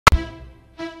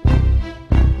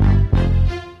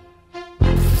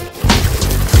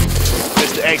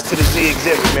X to the Z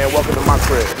exhibit, man. Welcome to my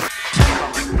crib.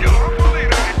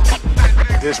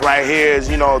 This right here is,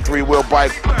 you know, three-wheel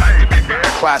bike,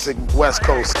 classic West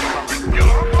Coast.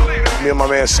 Me and my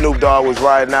man Snoop Dogg was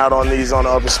riding out on these on the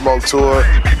Up and Smoke tour.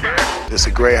 It's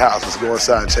a great house. Let's go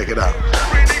inside and check it out.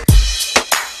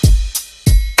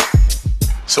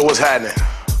 So what's happening?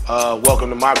 Welcome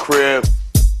to my crib.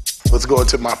 Let's go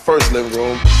into my first living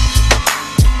room.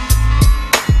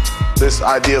 This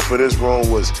idea for this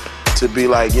room was to be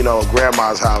like, you know,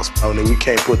 grandma's house. Only we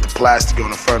can't put the plastic on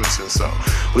the furniture, so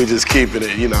we just keeping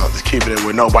it, you know, just keeping it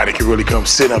where nobody can really come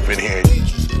sit up in here.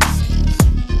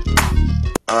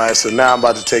 All right, so now I'm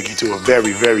about to take you to a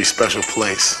very, very special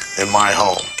place in my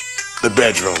home, the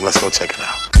bedroom. Let's go check it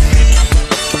out.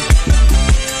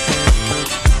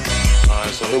 All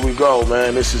right, so here we go,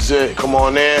 man. This is it. Come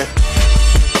on in.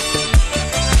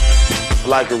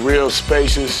 Like a real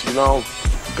spacious, you know.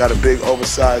 Got a big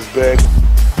oversized bed.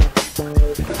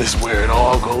 This is where it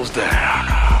all goes down.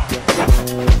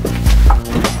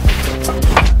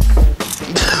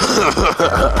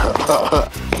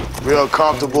 Real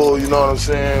comfortable, you know what I'm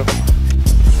saying?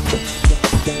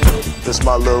 This is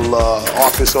my little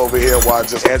office over here where I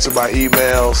just answer my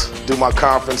emails, do my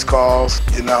conference calls,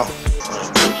 you know.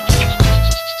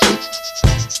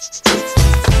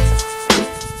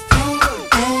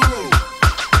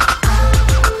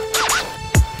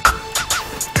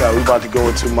 We're about to go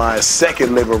into my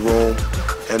second living room,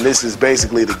 and this is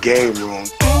basically the game room.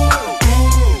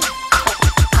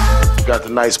 Got the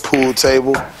nice pool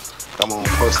table. I'm on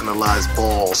personalized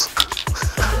balls.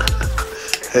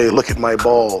 Hey, look at my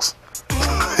balls.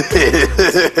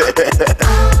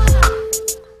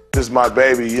 This is my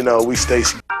baby, you know, we stay.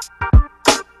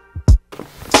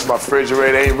 My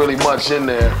refrigerator ain't really much in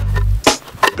there.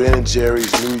 Ben &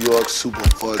 Jerry's New York Super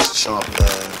Fudge Chunk,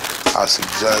 man. I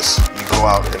suggest you go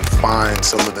out and find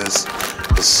some of this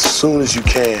as soon as you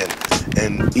can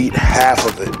and eat half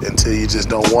of it until you just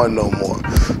don't want no more.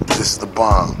 This is the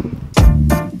bomb.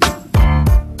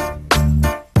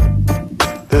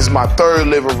 This is my third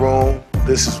living room.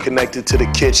 This is connected to the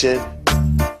kitchen.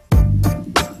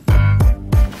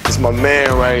 This is my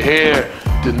man right here,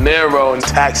 De Niro, and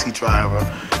Taxi Driver.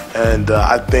 And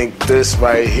I think this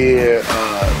right here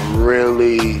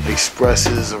really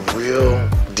expresses a real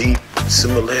deep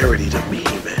similarity to me,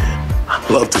 man. I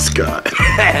love this guy.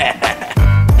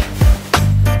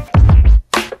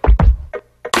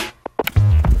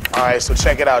 All right, so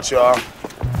check it out, y'all.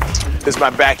 This is my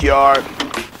backyard.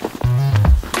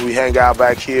 We hang out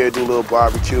back here, do little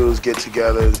barbecues,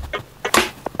 get-togethers.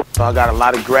 So I got a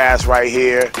lot of grass right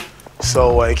here.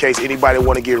 So in case anybody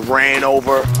want to get ran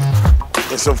over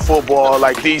in some football,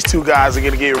 like these two guys are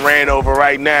gonna get ran over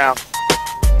right now.